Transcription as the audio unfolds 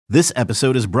This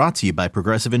episode is brought to you by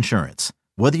Progressive Insurance.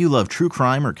 Whether you love true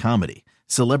crime or comedy,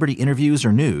 celebrity interviews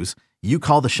or news, you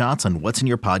call the shots on what's in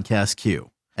your podcast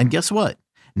queue. And guess what?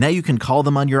 Now you can call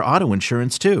them on your auto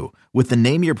insurance too with the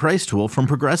Name Your Price tool from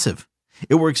Progressive.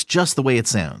 It works just the way it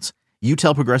sounds. You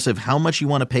tell Progressive how much you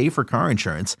want to pay for car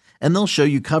insurance, and they'll show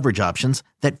you coverage options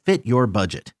that fit your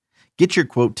budget. Get your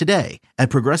quote today at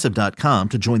Progressive.com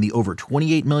to join the over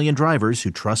 28 million drivers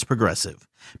who trust Progressive.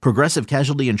 Progressive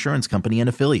Casualty Insurance Company and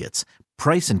Affiliates.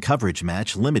 Price and coverage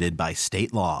match limited by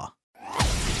state law.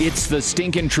 It's the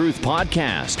Stinkin' Truth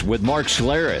Podcast with Mark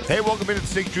Schlereth. Hey, welcome into the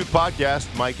Stinkin' Truth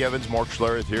Podcast. Mike Evans, Mark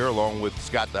Schlereth here, along with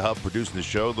Scott the Huff producing the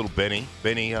show. Little Benny,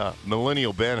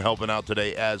 Millennial Ben helping out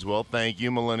today as well. Thank you,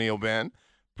 Millennial Ben.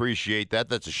 Appreciate that.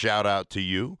 That's a shout out to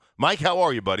you. Mike, how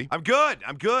are you, buddy? I'm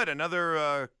good.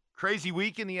 Another crazy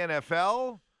week in the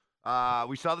NFL.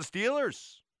 We saw the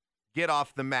Steelers get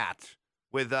off the mat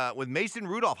with Mason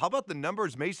Rudolph. How about the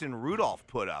numbers Mason Rudolph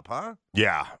put up, huh?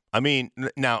 Yeah. I mean,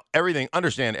 now everything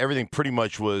pretty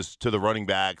much was to the running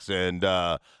backs and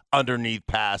underneath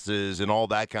passes and all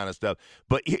that kind of stuff.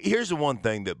 But here's the one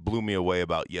thing that blew me away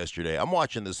about yesterday. I'm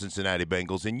watching the Cincinnati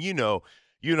Bengals, and you know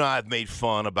I've made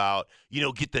fun about,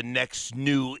 get the next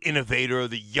new innovator,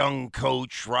 the young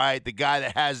coach, right? The guy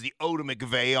that has the Oda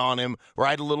McVay on him,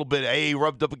 right? A little bit. Hey, he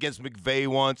rubbed up against McVay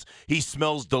once. He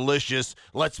smells delicious.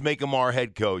 Let's make him our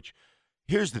head coach.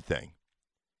 Here's the thing.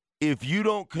 If you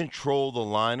don't control the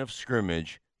line of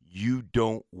scrimmage, you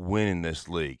don't win in this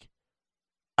league.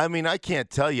 I mean, I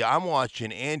can't tell you. I'm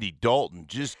watching Andy Dalton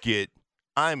just get,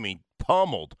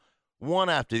 pummeled one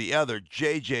after the other.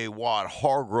 J.J. Watt,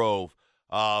 Hargrove,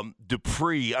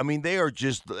 Dupree. I mean,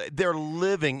 they're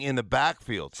living in the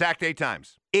backfield. Sacked 8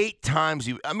 times. 8 times.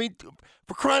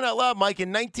 For crying out loud, Mike,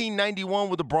 in 1991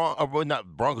 with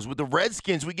with the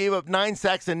Redskins, we gave up 9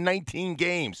 sacks in 19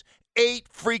 games. 8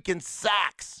 freaking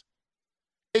sacks.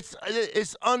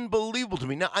 It's unbelievable to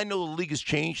me. Now, I know the league has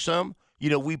changed some.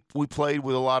 We played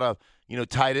with a lot of,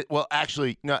 tight end. Well,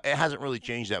 actually, no, it hasn't really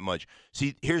changed that much.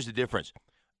 See, here's the difference.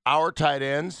 Our tight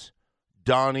ends,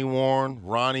 Donnie Warren,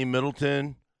 Ronnie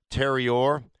Middleton, Terry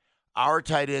Orr, our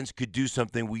tight ends could do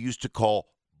something we used to call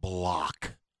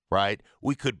block, right?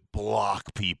 We could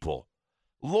block people.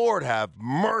 Lord have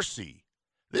mercy.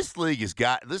 This league has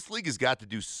got to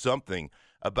do something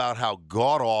about how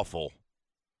god-awful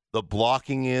the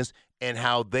blocking is and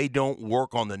how they don't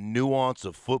work on the nuance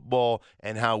of football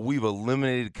and how we've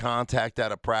eliminated contact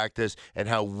out of practice and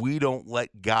how we don't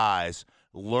let guys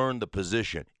learn the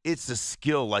position. It's a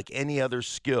skill like any other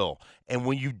skill. And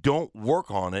when you don't work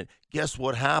on it, guess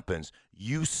what happens?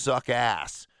 You suck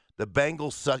ass. The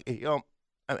Bengals suck.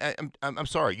 I'm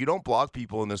sorry. You don't block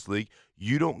people in this league,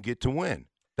 you don't get to win.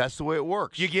 That's the way it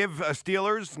works. You give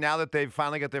Steelers, now that they've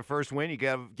finally got their first win, you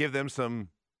give them some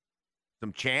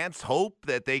chance, hope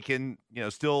that they can,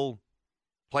 still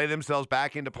play themselves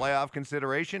back into playoff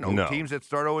consideration. No. Teams that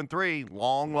start 0-3,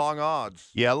 long odds.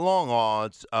 Yeah, long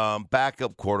odds.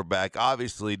 Backup quarterback.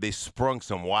 Obviously, they sprung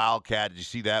some wildcat. Did you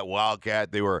see that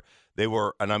wildcat? They were,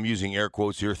 and I'm using air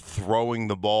quotes here, throwing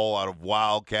the ball out of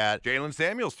wildcat. Jalen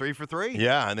Samuels 3 for 3.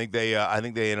 Yeah, I think they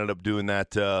ended up doing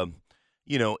that.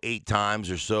 8 times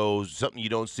or so, something you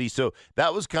don't see. So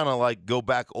that was kind of like go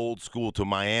back old school to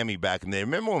Miami back in the day.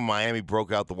 Remember when Miami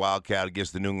broke out the Wildcat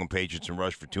against the New England Patriots and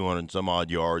rushed for 200 and some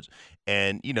odd yards,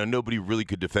 and nobody really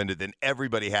could defend it. Then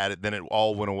everybody had it. Then it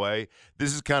all went away.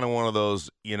 This is kind of one of those,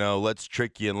 let's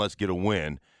trick you and let's get a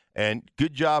win. And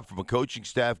good job from a coaching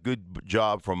staff. Good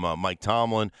job from Mike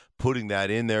Tomlin putting that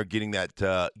in there, getting that,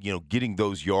 getting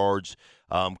those yards,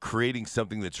 creating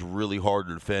something that's really hard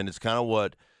to defend. It's kind of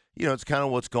what. It's kind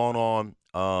of what's going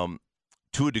on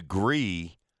to a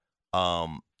degree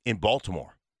in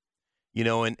Baltimore.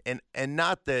 And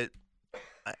not that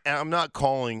I'm not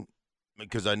calling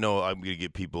because I know I'm going to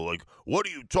get people like, what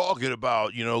are you talking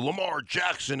about? Lamar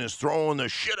Jackson is throwing the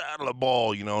shit out of the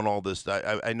ball, and all this.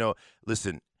 I know.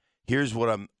 Listen, here's what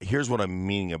I'm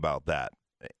meaning about that.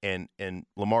 And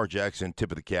Lamar Jackson,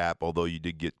 tip of the cap, although you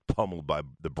did get pummeled by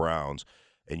the Browns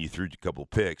and you threw a couple of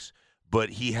picks.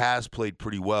 But he has played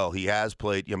pretty well. He has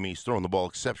played, he's throwing the ball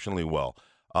exceptionally well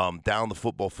down the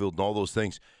football field and all those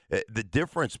things. The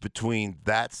difference between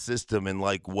that system and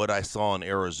like what I saw in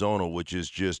Arizona, which is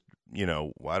just, I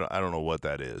don't know what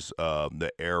that is,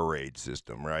 the air raid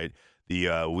system, right?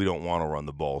 The we don't want to run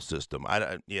the ball system.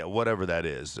 Whatever that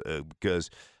is, because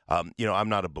I'm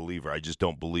not a believer. I just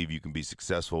don't believe you can be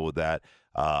successful with that.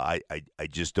 I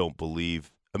just don't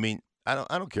believe. I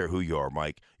don't care who you are,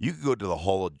 Mike. You could go to the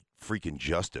Hall of freaking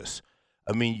Justice.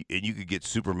 And you could get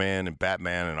Superman and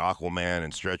Batman and Aquaman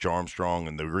and Stretch Armstrong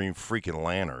and the Green freaking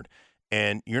Lantern.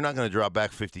 And you're not going to drop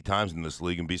back 50 times in this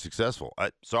league and be successful.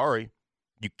 Sorry.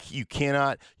 You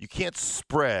can't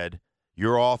spread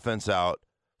your offense out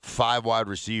 5 wide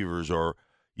receivers or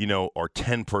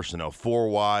 10 personnel, 4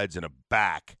 wides and a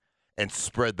back, and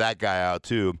spread that guy out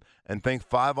too, and think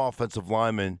 5 offensive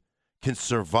linemen can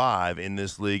survive in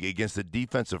this league against the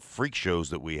defensive freak shows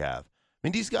that we have. I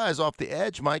mean, these guys off the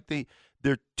edge, Mike,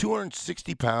 they're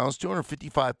 260 pounds,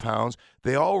 255 pounds.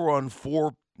 They all run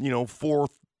 4.2,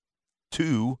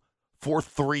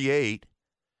 4.38,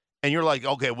 and you're like,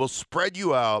 okay, we'll spread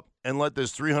you out and let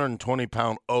this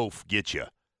 320-pound oaf get you.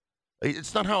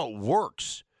 It's not how it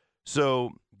works.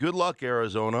 So good luck,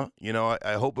 Arizona.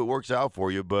 I hope it works out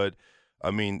for you, but,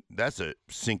 I mean, that's a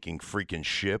sinking freaking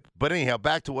ship. But anyhow,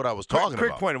 back to what I was talking about.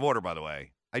 Quick point of order, by the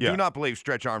way. I do not believe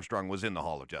Stretch Armstrong was in the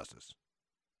Hall of Justice.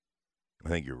 I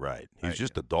think you're right. He's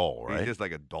just a doll, right? He's just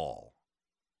like a doll.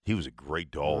 He was a great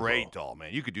doll. Great doll,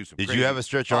 man. You could do some Did crazy. you have a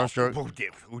Stretch Armstrong? Who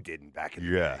didn't back in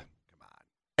the day? Yeah. Come on.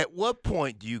 At what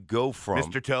point do you go from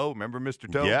Mr. Toe? Remember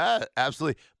Mr. Toe? Yeah,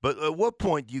 absolutely. But at what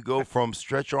point do you go from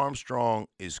Stretch Armstrong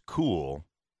is cool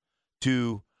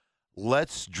to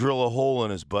let's drill a hole in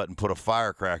his butt and put a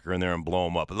firecracker in there and blow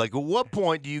him up? Like, at what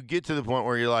point do you get to the point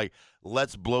where you're like,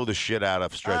 let's blow the shit out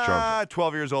of Stretch Armstrong?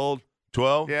 12 years old.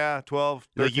 12? Yeah, 12.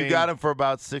 13. Like, you got him for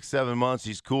about 6-7 months.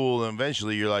 He's cool. And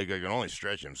eventually you're like, I can only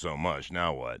stretch him so much.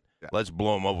 Now what? Yeah. Let's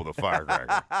blow him up with a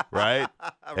firecracker. Right?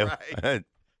 Right.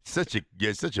 Such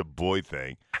a boy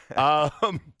thing.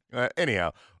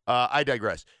 Anyhow, I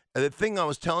digress. The thing I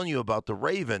was telling you about the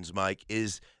Ravens, Mike,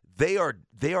 is they are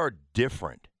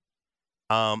different.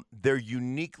 They're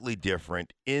uniquely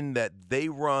different in that they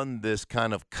run this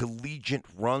kind of collegiate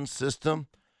run system,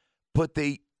 but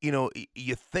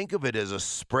you think of it as a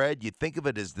spread. You think of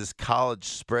it as this college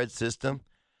spread system,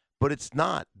 but it's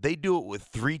not. They do it with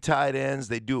 3 tight ends.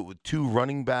 They do it with 2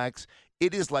 running backs.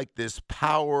 It is like this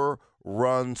power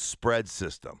run spread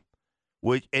system,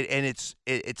 and it's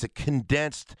a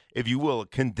condensed, if you will, a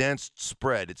condensed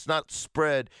spread. It's not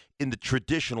spread in the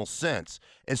traditional sense,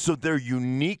 and so they're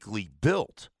uniquely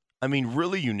built. I mean,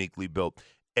 really uniquely built.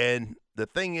 And the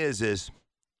thing is, at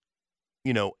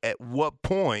what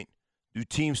point do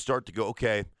teams start to go,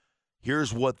 okay,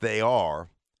 here's what they are,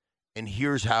 and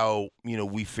here's how,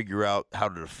 we figure out how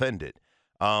to defend it.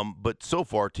 But so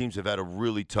far, teams have had a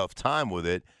really tough time with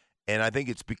it, and I think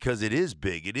it's because it is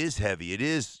big, it is heavy, it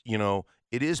is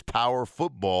power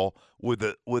football with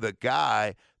a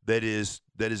guy that is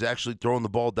actually throwing the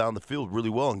ball down the field really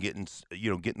well and getting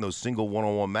those single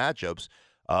one-on-one matchups,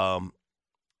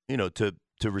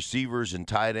 to receivers and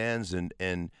tight ends and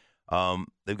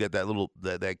they've got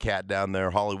that cat down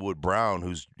there, Hollywood Brown,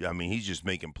 he's just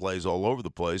making plays all over the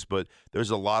place, but there's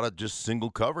a lot of just single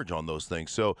coverage on those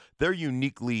things. So they're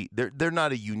uniquely they're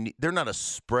not a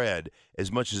spread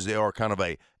as much as they are kind of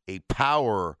a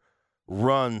power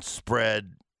run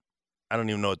spread. I don't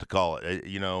even know what to call it.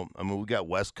 We got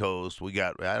West Coast,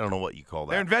 I don't know what you call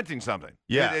that. They're inventing something.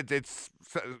 Yeah. It's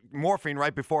morphing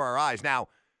right before our eyes. Now,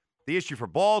 the issue for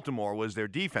Baltimore was their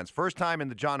defense. First time in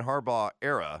the John Harbaugh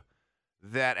era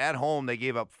that at home they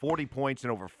gave up 40 points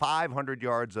and over 500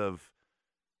 yards of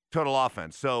total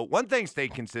offense. So one thing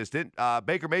stayed consistent.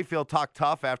 Baker Mayfield talked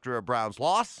tough after a Browns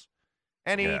loss,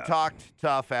 and he talked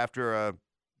tough after a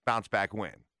bounce-back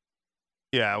win.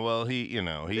 Yeah, well,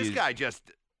 this guy's just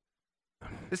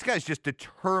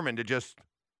determined to just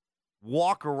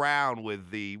walk around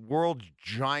with the world's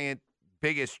giant,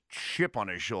 biggest chip on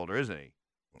his shoulder, isn't he?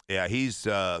 Yeah, he's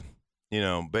Baker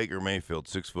Mayfield,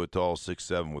 6 foot tall,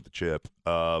 6'7" with a chip.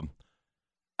 I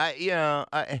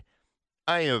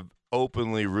have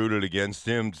openly rooted against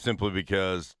him simply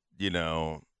because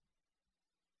the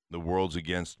world's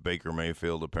against Baker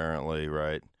Mayfield apparently,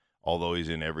 right? Although he's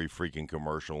in every freaking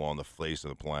commercial on the face of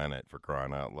the planet, for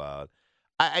crying out loud.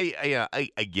 I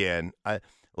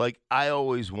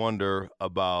always wonder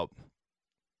about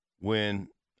when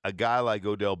a guy like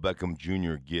Odell Beckham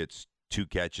Jr. gets 2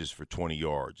 catches for 20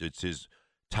 yards. It's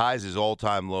ties his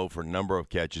all-time low for number of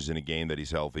catches in a game that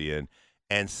he's healthy in,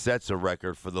 and sets a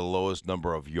record for the lowest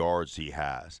number of yards he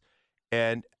has.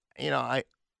 And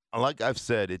like I've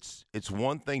said, it's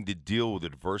one thing to deal with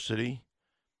adversity.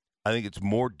 I think it's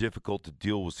more difficult to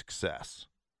deal with success.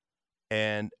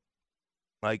 And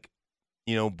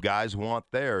guys want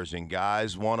theirs, and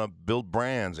guys want to build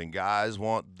brands, and guys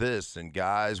want this, and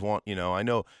guys want,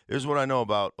 here's what I know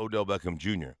about Odell Beckham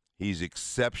Jr. He's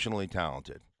exceptionally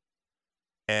talented,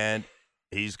 and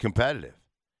he's competitive,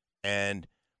 and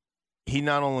he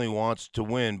not only wants to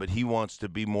win, but he wants to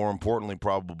be, more importantly,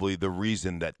 probably the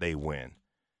reason that they win.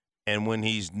 And when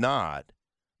he's not,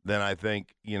 then I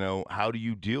think, how do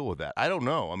you deal with that? I don't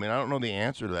know. I mean, I don't know the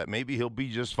answer to that. Maybe he'll be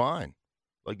just fine.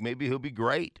 Like, maybe he'll be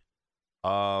great. He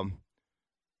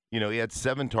had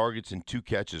 7 targets and 2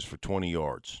 catches for 20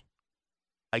 yards.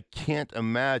 I can't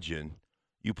imagine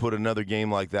you put another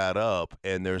game like that up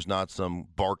and there's not some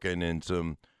barking and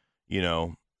some,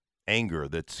 anger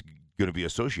that's going to be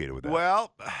associated with that.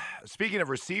 Well, speaking of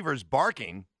receivers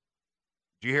barking,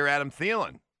 did you hear Adam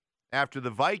Thielen? After the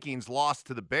Vikings lost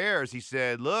to the Bears, he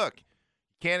said, look, you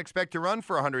can't expect to run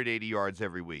for 180 yards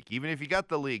every week, even if you got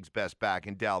the league's best back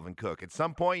in Dalvin Cook. At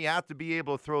some point, you have to be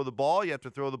able to throw the ball. You have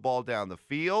to throw the ball down the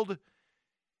field.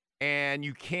 And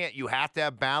you have to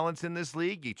have balance in this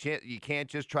league. You can't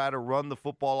just try to run the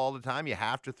football all the time. You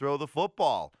have to throw the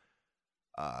football.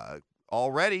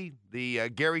 Already, the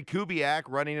Gary Kubiak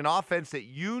running an offense that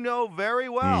you know very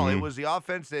well. Mm-hmm. It was the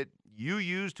offense that you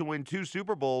used to win 2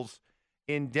 Super Bowls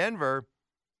in Denver.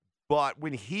 But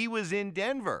when he was in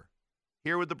Denver,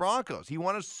 here with the Broncos, he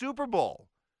won a Super Bowl.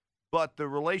 But the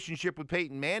relationship with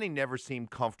Peyton Manning never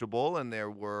seemed comfortable, and there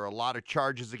were a lot of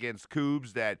charges against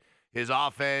Kubes that his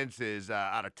offense is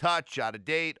out of touch, out of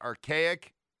date,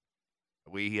 archaic.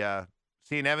 We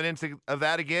seeing evidence of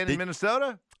that again in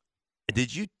Minnesota?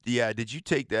 Did you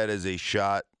take that as a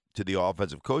shot to the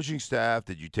offensive coaching staff?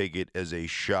 Did you take it as a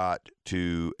shot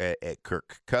at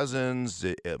Kirk Cousins?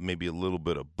 Maybe a little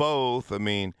bit of both. I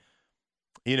mean,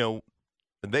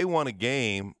 they won a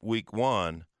game week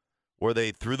 1 where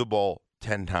they threw the ball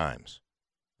 10 times.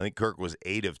 I think Kirk was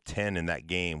 8 of 10 in that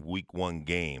game, week 1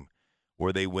 game,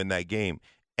 where they win that game.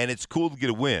 And it's cool to get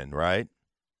a win, right?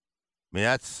 I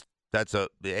mean,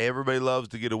 everybody loves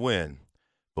to get a win.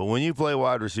 But when you play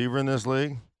wide receiver in this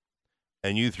league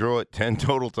and you throw it 10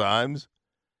 total times,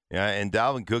 and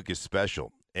Dalvin Cook is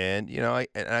special. And,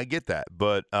 I get that.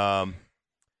 But I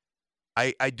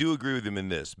do agree with him in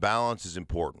this. Balance is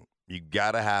important. You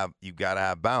gotta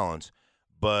have balance.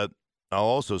 But I'll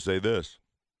also say this.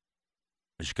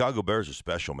 The Chicago Bears are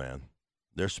special, man.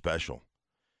 They're special.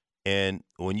 And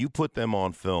when you put them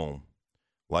on film,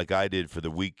 like I did for the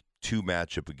week 2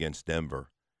 matchup against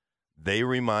Denver, they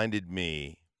reminded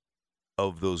me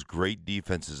of those great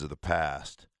defenses of the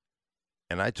past.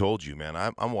 And I told you, man,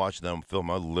 I'm watching them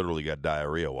film. I literally got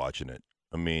diarrhea watching it.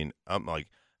 I mean, I'm like,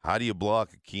 how do you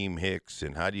block Akeem Hicks,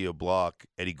 and how do you block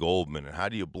Eddie Goldman, and how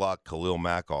do you block Khalil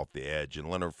Mack off the edge and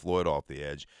Leonard Floyd off the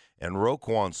edge? And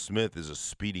Roquan Smith is a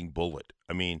speeding bullet.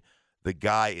 I mean, the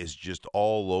guy is just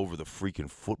all over the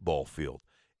freaking football field,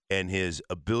 and his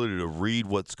ability to read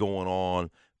what's going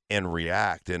on and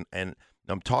react. And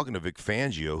I'm talking to Vic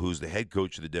Fangio, who's the head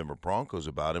coach of the Denver Broncos,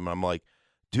 about him. I'm like,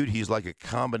 dude, he's like a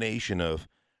combination of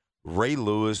Ray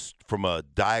Lewis from a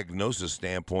diagnosis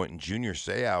standpoint and Junior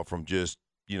Seau from just,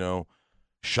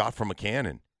 shot from a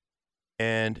cannon.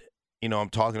 And, I'm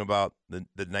talking about the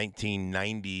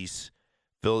 1990s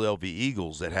Philadelphia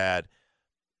Eagles that had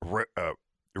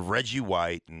Reggie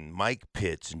White and Mike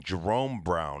Pitts and Jerome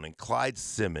Brown and Clyde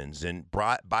Simmons and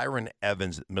Byron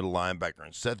Evans at middle linebacker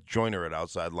and Seth Joyner at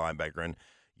outside linebacker and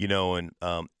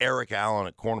Eric Allen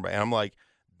at cornerback. And I'm like,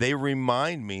 they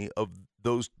remind me of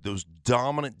those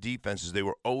dominant defenses. They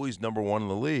were always number 1 in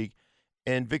the league.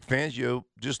 And Vic Fangio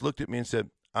just looked at me and said,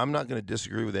 I'm not going to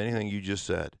disagree with anything you just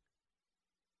said.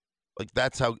 Like,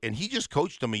 that's how – and he just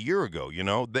coached them a year ago,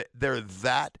 They're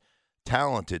that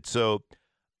talented. So –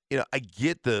 I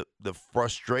get the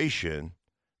frustration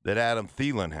that Adam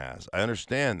Thielen has. I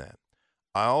understand that.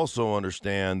 I also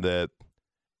understand that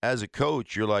as a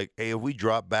coach, you're like, hey, if we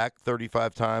drop back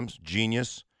 35 times,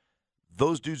 genius,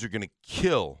 those dudes are going to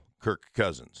kill Kirk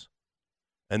Cousins.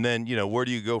 And then, where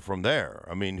do you go from there?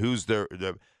 I mean, who's their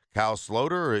Kyle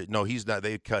Sloter? No, he's not.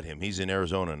 They cut him. He's in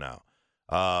Arizona now.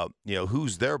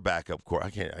 Who's their backup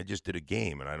quarterback? I just did a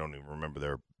game, and I don't even remember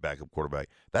their backup quarterback.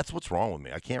 That's what's wrong with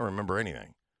me. I can't remember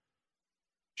anything.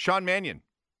 Sean Mannion.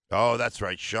 Oh, that's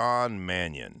right, Sean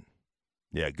Mannion.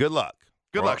 Yeah, good luck.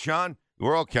 Good luck, Sean.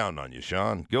 We're all counting on you,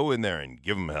 Sean. Go in there and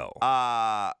give him hell.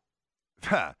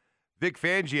 Vic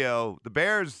Fangio, the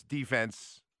Bears'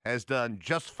 defense has done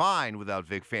just fine without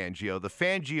Vic Fangio. The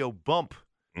Fangio bump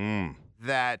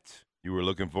that you were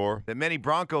looking for, that many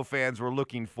Bronco fans were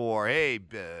looking for. Hey,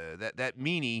 that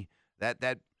meanie,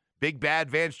 that big bad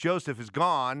Vance Joseph is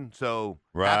gone, so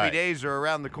happy days are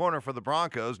around the corner for the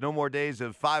Broncos. No more days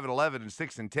of 5-11 and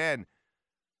 6-10.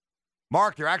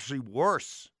 Mark, they're actually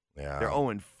worse. Yeah. They're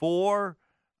 0-4.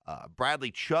 Bradley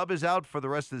Chubb is out for the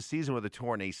rest of the season with a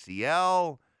torn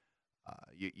ACL.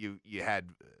 You had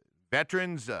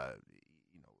veterans,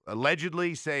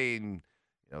 allegedly saying,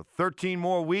 13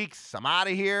 more weeks, I'm out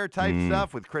of here type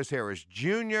stuff with Chris Harris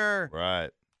Jr. Right.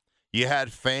 You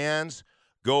had fans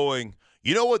going,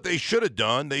 You know what they should have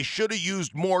done? They should have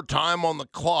used more time on the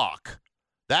clock.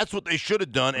 That's what they should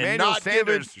have done, and Emmanuel not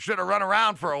Sanders should have run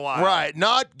around for a while. Right,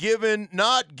 not given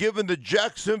the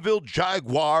Jacksonville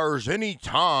Jaguars any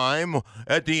time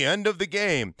at the end of the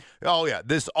game. Oh yeah,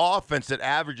 this offense that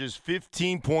averages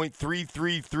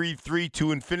 15.3333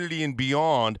 to infinity and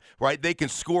beyond, right? They can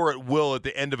score at will at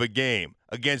the end of a game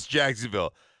against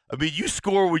Jacksonville. I mean, you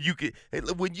score when you can.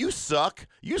 When you suck,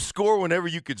 you score whenever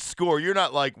you can score. You're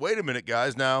not like, wait a minute,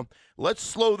 guys. Now let's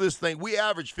slow this thing. We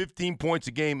average 15 points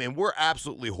a game, and we're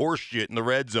absolutely horseshit in the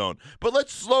red zone. But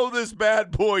let's slow this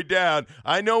bad boy down.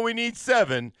 I know we need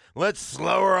 7. Let's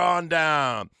slow her on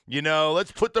down.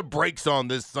 Let's put the brakes on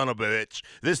this son of a bitch.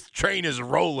 This train is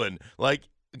rolling. Like,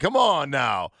 come on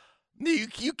now.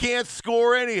 You can't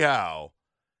score anyhow.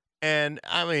 And,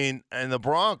 the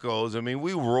Broncos,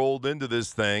 we rolled into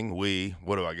this thing.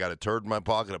 What do I got, a turd in my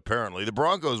pocket? Apparently. The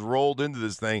Broncos rolled into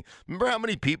this thing. Remember how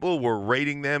many people were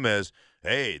rating them as,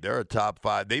 hey, they're a top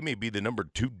 5. They may be the number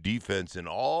 2 defense in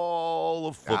all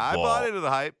of football. I bought into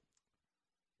the hype.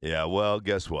 Yeah, well,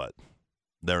 guess what?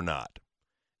 They're not.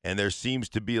 And there seems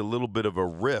to be a little bit of a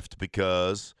rift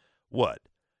because, what?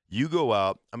 You go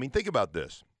out. Think about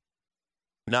this.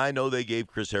 Now, I know they gave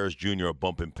Chris Harris Jr. a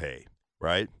bump in pay,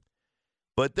 right?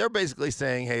 But they're basically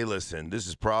saying, hey, listen, this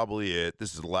is probably it.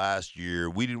 This is last year.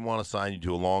 We didn't want to sign you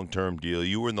to a long-term deal.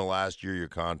 You were in the last year of your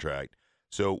contract.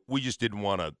 So we just didn't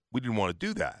want to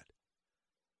do that.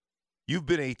 You've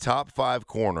been a top 5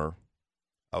 corner,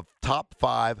 a top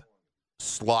 5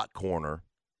 slot corner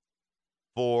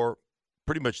for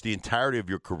pretty much the entirety of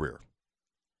your career.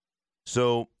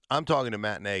 So I'm talking to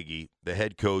Matt Nagy, the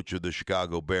head coach of the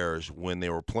Chicago Bears, when they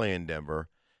were playing Denver.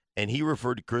 And he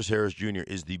referred to Chris Harris Jr.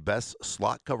 as the best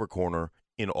slot cover corner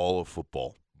in all of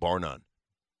football, bar none.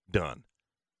 Done.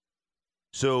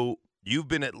 So you've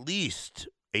been at least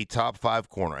a top 5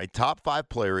 corner, a top 5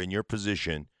 player in your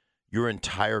position your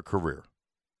entire career.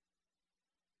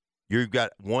 You've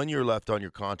got 1 year left on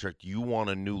your contract. You want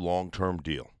a new long-term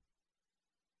deal.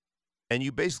 And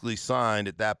you basically signed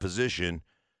at that position.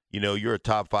 You're a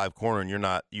top 5 corner, and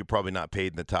you're probably not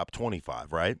paid in the top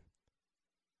 25, right?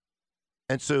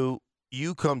 And so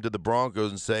you come to the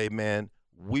Broncos and say, man,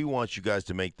 we want you guys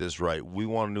to make this right. We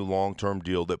want a new long-term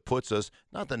deal that puts us,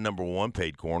 not the number 1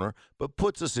 paid corner, but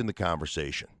puts us in the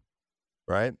conversation,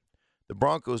 right? The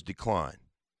Broncos decline.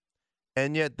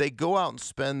 And yet they go out and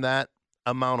spend that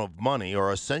amount of money,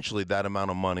 or essentially that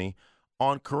amount of money,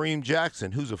 on Kareem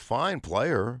Jackson, who's a fine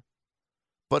player,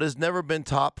 but has never been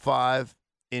top 5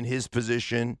 in his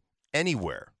position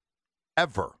anywhere,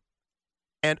 ever.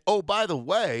 And, oh, by the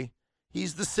way,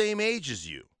 he's the same age as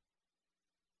you.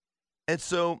 And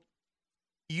so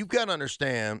you've got to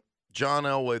understand, John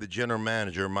Elway, the general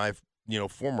manager, my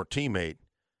former teammate,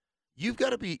 you've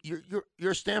got to be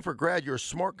you're a Stanford grad, you're a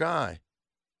smart guy.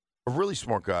 A really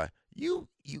smart guy. You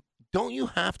don't you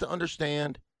have to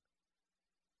understand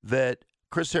that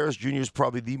Chris Harris Jr. is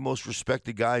probably the most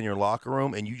respected guy in your locker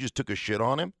room and you just took a shit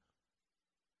on him?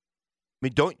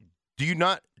 Do you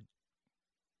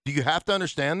have to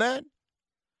understand that?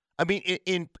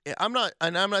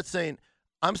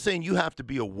 I'm saying you have to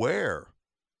be aware,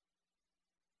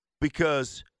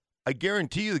 because I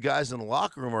guarantee you the guys in the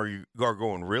locker room are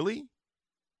going, really?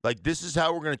 Like, this is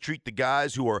how we're going to treat the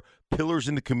guys who are pillars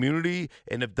in the community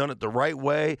and have done it the right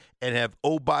way and have,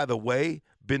 oh, by the way,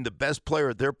 been the best player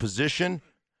at their position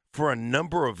for a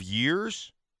number of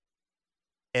years?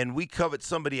 And we covet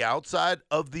somebody outside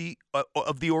of the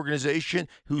organization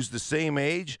who's the same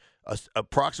age,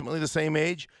 approximately the same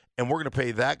age, and we're going to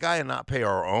pay that guy and not pay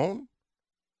our own?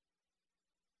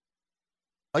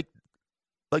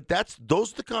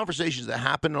 Those are the conversations that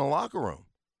happen in a locker room.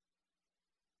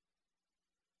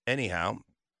 Anyhow,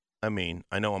 I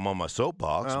know I'm on my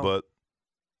soapbox, but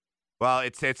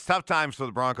it's tough times for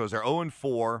the Broncos. They're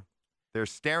 0-4. They're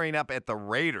staring up at the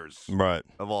Raiders, right,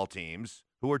 of all teams,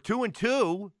 who are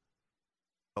 2-2,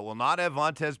 but will not have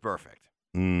Vontaze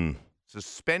Burfict.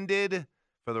 Suspended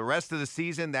for the rest of the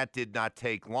season. That did not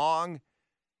take long.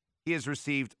 He has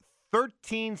received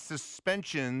 13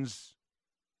 suspensions.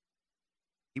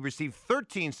 He received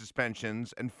 13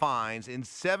 suspensions and fines in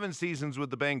 7 seasons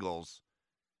with the Bengals,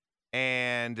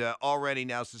 and already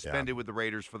now suspended with the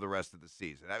Raiders for the rest of the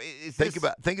season.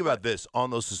 Think about this on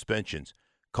those suspensions.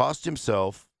 Cost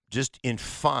himself, just in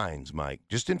fines, Mike,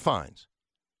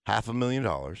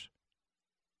 $500,000,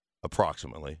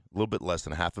 approximately, a little bit less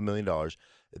than $500,000.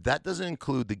 That doesn't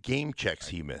include the game checks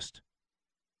he missed.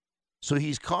 So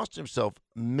he's cost himself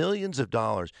millions of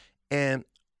dollars. And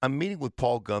I'm meeting with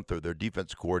Paul Gunther, their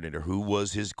defense coordinator, who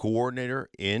was his coordinator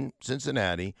in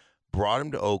Cincinnati brought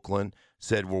him to Oakland,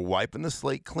 said, we're wiping the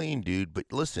slate clean, dude. But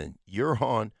listen, you're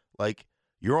on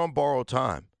borrowed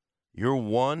time. You're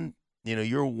one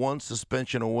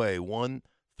suspension away, one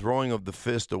throwing of the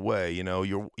fist away.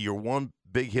 You're one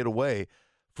big hit away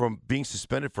from being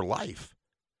suspended for life.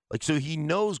 Like, so he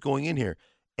knows going in here.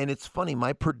 And it's funny,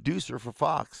 my producer for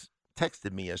Fox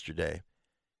texted me yesterday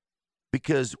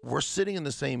because we're sitting in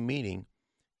the same meeting,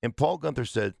 and Paul Gunther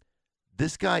said,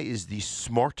 this guy is the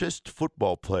smartest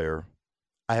football player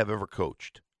I have ever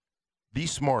coached. The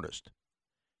smartest.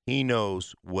 He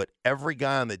knows what every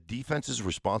guy on the defense's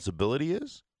responsibility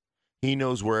is. He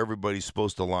knows where everybody's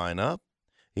supposed to line up.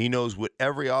 He knows what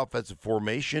every offensive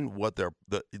formation, what their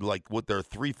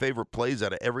 3 favorite plays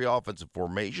out of every offensive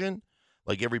formation,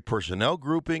 like every personnel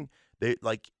grouping.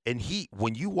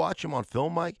 When you watch him on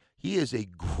film, Mike, he is a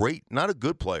great, not a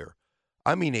good player.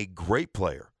 I mean a great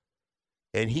player.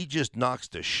 And he just knocks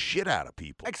the shit out of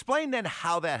people. Explain then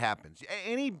how that happens.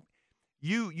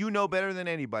 You know better than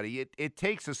anybody. It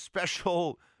takes a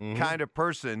special kind of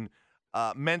person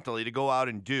mentally to go out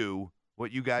and do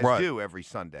what you guys do every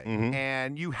Sunday. Mm-hmm.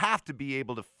 And you have to be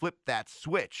able to flip that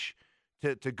switch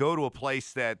to go to a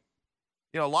place that,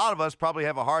 a lot of us probably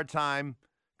have a hard time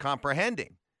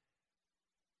comprehending.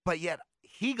 But yet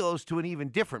he goes to an even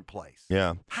different place.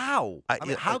 Yeah. How?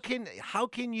 How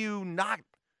can you not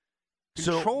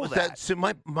control that? So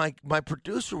my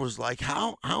producer was like,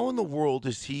 how in the world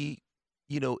is he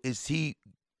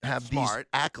have Smart. these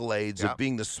accolades of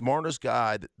being the smartest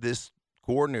guy that this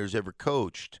coordinator's ever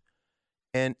coached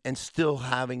and still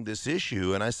having this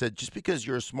issue? And I said, just because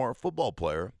you're a smart football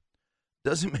player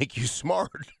doesn't make you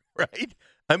smart, right?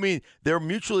 I mean, they're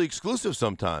mutually exclusive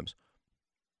sometimes.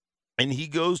 And he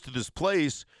goes to this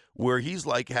place where he's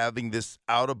like having this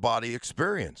out-of-body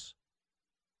experience.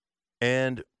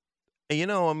 And, I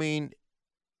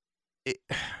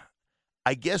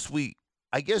guess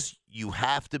you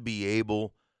have to be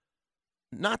able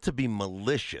not to be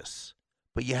malicious,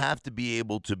 but you have to be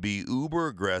able to be uber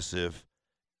aggressive,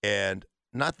 and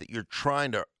not that you're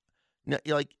trying to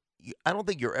I don't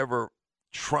think you're ever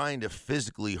trying to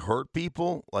physically hurt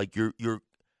people. Like you're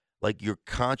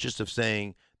conscious of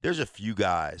saying there's a few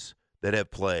guys that have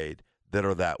played that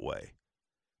are that way.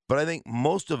 But I think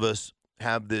most of us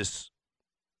have this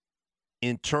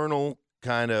internal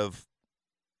kind of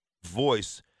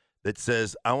voice that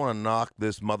says, I want to knock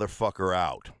this motherfucker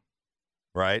out,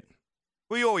 right?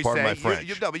 Well, you always Pardon say, my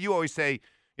French. but you always say,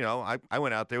 I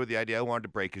went out there with the idea I wanted to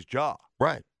break his jaw.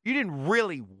 Right. You didn't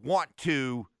really want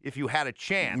to, if you had a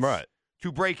chance,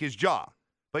 to break his jaw.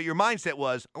 But your mindset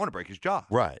was, I want to break his jaw.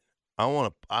 Right. I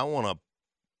want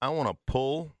to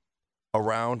pull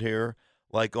around here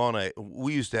like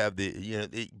we used to have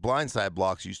the blindside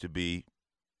blocks used to be,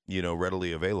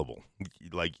 readily available.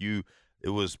 It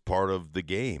was part of the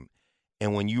game.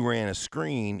 And when you ran a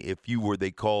screen, if you were, they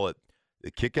call it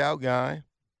the kick out guy,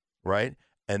 right?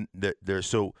 And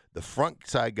so the front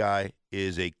side guy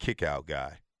is a kick out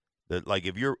guy. That, like,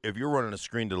 if you're running a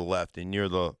screen to the left and you're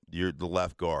the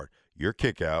left guard, you're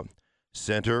kick out. The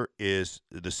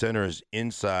center is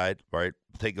inside, right?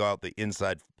 Take out the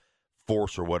inside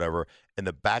force or whatever, and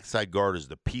the backside guard is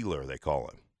the peeler, they call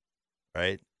him,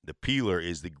 right? The peeler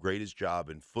is the greatest job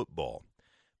in football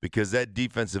because that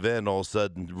defensive end all of a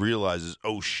sudden realizes,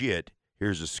 oh shit,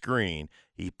 here's a screen.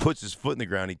 He puts his foot in the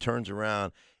ground, he turns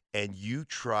around, and you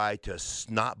try to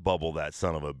snot bubble that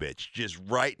son of a bitch just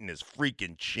right in his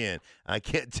freaking chin. I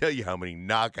can't tell you how many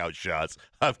knockout shots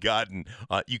I've gotten.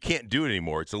 You can't do it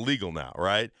anymore. It's illegal now,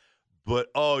 right? But,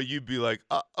 you'd be like,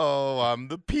 I'm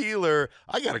the peeler.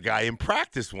 I got a guy in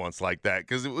practice once like that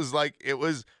because it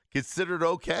was considered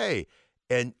okay.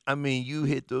 And, I mean, you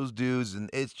hit those dudes, and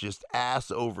it's just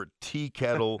ass over tea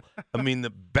kettle. I mean, the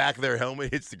back of their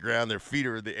helmet hits the ground, their feet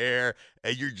are in the air,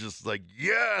 and you're just like,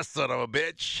 yeah, son of a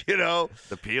bitch,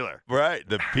 The peeler. Right,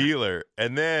 the peeler.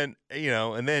 And then,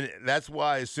 that's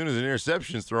why as soon as an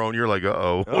interception's thrown, you're like,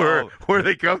 where are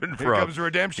they coming from? Here comes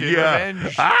redemption,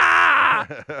 revenge. Ah!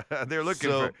 They're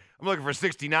looking I'm looking for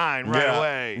 69 right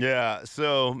away. Yeah.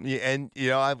 So, and,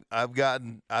 I've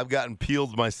gotten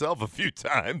peeled myself a few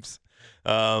times.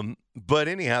 But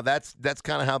anyhow, that's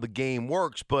kind of how the game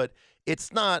works. But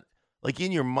it's not like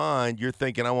in your mind you're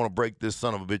thinking, I want to break this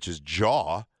son of a bitch's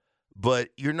jaw, but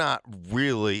you're not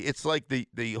really. It's like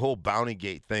the whole Bounty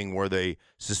Gate thing where they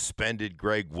suspended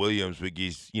Greg Williams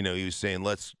because he was saying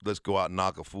let's go out and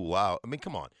knock a fool out. I mean,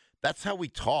 come on, that's how we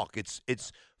talk.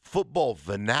 It's football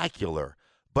vernacular.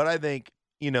 But I think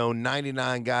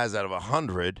 99 guys out of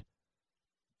 100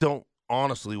 don't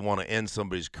honestly want to end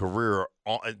somebody's career.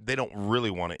 They don't really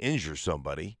want to injure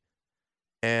somebody.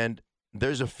 And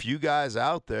there's a few guys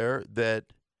out there that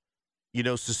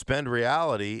suspend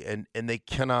reality, and they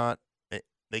cannot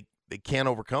they can't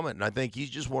overcome it. And I think he's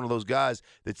just one of those guys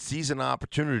that sees an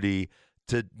opportunity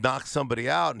to knock somebody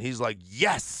out, and he's like,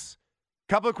 yes.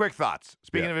 Couple of quick thoughts.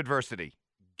 Speaking of adversity,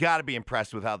 got to be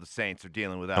impressed with how the Saints are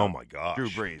dealing without oh my gosh, Drew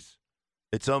Brees.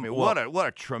 It's what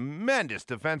a tremendous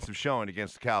defensive showing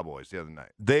against the Cowboys the other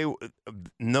night. They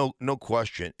no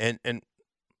question, and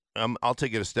I'll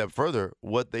take it a step further.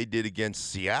 What they did against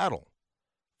Seattle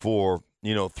for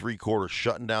 3 quarters,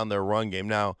 shutting down their run game.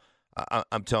 Now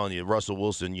I'm telling you, Russell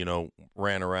Wilson,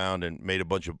 ran around and made a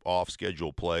bunch of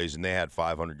off-schedule plays, and they had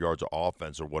 500 yards of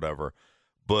offense or whatever.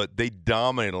 But they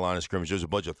dominated the line of scrimmage. There's a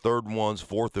bunch of 3rd and 1s,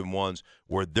 4th and 1s,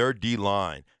 where their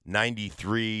D-line,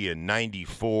 93 and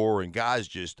 94, and guys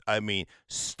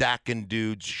stacking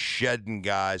dudes, shedding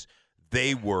guys.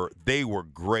 They were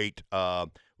great.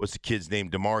 What's the kid's name?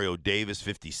 Demario Davis,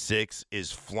 56,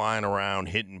 is flying around,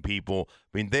 hitting people.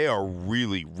 I mean, they are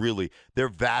really, really – they're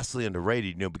vastly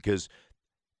underrated, because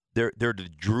they're the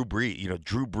Drew Brees.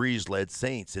 Drew Brees-led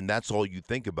Saints, and that's all you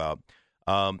think about.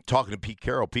 Talking to Pete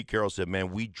Carroll said,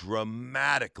 man, we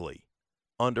dramatically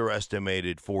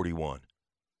underestimated 41.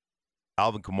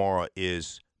 Alvin Kamara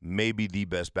is maybe the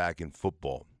best back in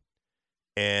football.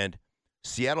 And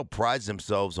Seattle prides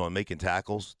themselves on making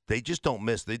tackles. They just don't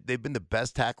miss. They've been the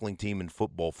best tackling team in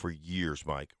football for years,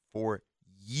 Mike, for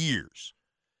years.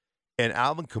 And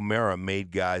Alvin Kamara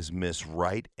made guys miss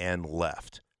right and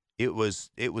left. It was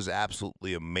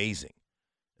absolutely amazing.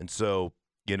 And so,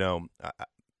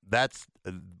 that's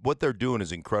what they're doing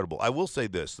is incredible. I will say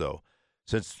this, though,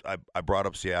 since I brought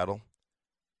up Seattle.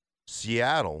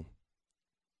 Seattle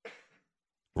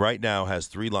right now has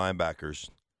 3 linebackers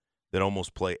that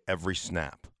almost play every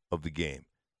snap of the game.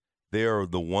 They are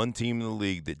the one team in the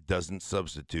league that doesn't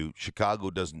substitute. Chicago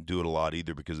doesn't do it a lot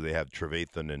either because they have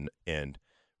Trevathan and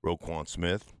Roquan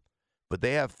Smith. But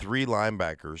they have 3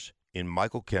 linebackers in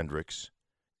Michael Kendricks,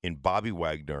 in Bobby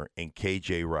Wagner, and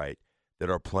KJ Wright that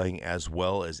are playing as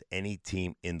well as any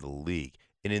team in the league.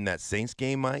 And in that Saints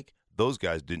game, Mike, those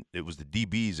guys didn't. It was the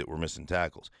DBs that were missing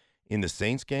tackles. In the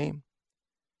Saints game,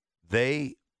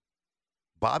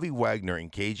 Bobby Wagner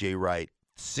and KJ Wright,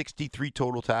 63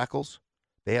 total tackles.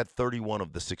 They had 31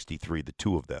 of the 63, the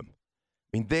 2 of them.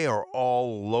 I mean, they are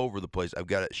all over the place. I've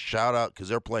got to shout out because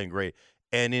they're playing great.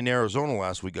 And in Arizona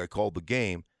last week, I called the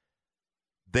game.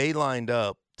 They lined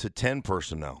up to 10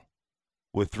 personnel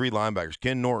with 3 linebackers.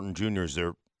 Ken Norton Jr. is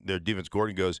their defense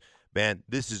coordinator. Goes, man,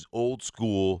 this is old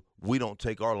school. We don't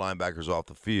take our linebackers off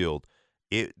the field.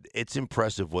 It's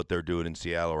impressive what they're doing in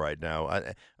Seattle right now.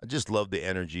 I just love the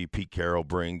energy Pete Carroll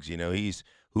brings. He's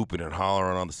hooping and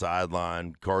hollering on the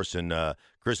sideline.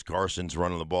 Chris Carson's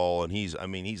running the ball, and he's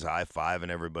high-fiving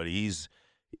everybody.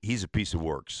 He's a piece of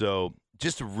work. So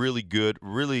just a really good,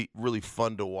 really, really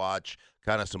fun to watch,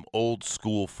 kind of some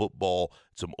old-school football,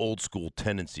 some old-school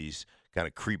tendencies kind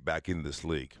of creep back into this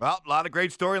league. Well, a lot of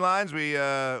great storylines.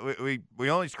 We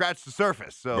only scratched the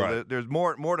surface, so right. There's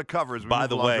more to cover as we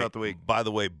move along throughout the week. By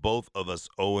the way, both of us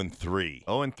 0-3.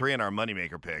 0-3 in our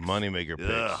moneymaker picks.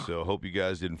 Picks. So I hope you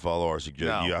guys didn't follow our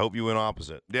suggestion. No. I hope you went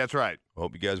opposite. That's right. I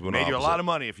hope you guys went opposite. opposite. Made you a lot of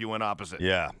money if you went opposite.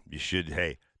 Yeah, you should.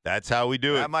 Hey, that's how we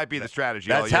do it. That might be the strategy.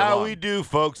 That's how we do,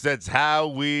 folks. That's how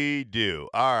we do.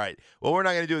 All right. Well, we're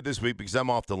not going to do it this week because I'm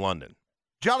off to London.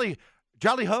 Jolly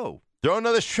ho. Throw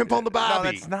another shrimp on the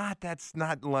bobby. No, that's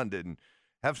not London.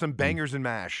 Have some bangers and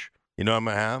mash. You know what I'm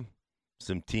going to have?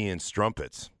 Some tea and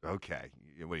strumpets. Okay.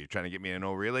 What, are you trying to get me to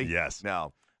know, really? Yes.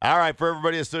 No. All right. For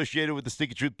everybody associated with the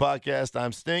Stinky Truth podcast,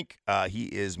 I'm Stink. He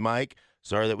is Mike.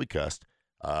 Sorry that we cussed.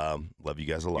 Love you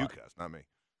guys a lot. You cussed, not me.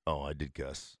 Oh, I did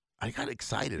cuss. I got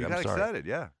excited. You I'm got sorry. excited,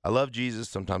 yeah. I love Jesus.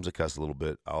 Sometimes I cuss a little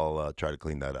bit. I'll try to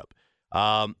clean that up.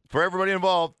 For everybody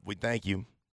involved, we thank you.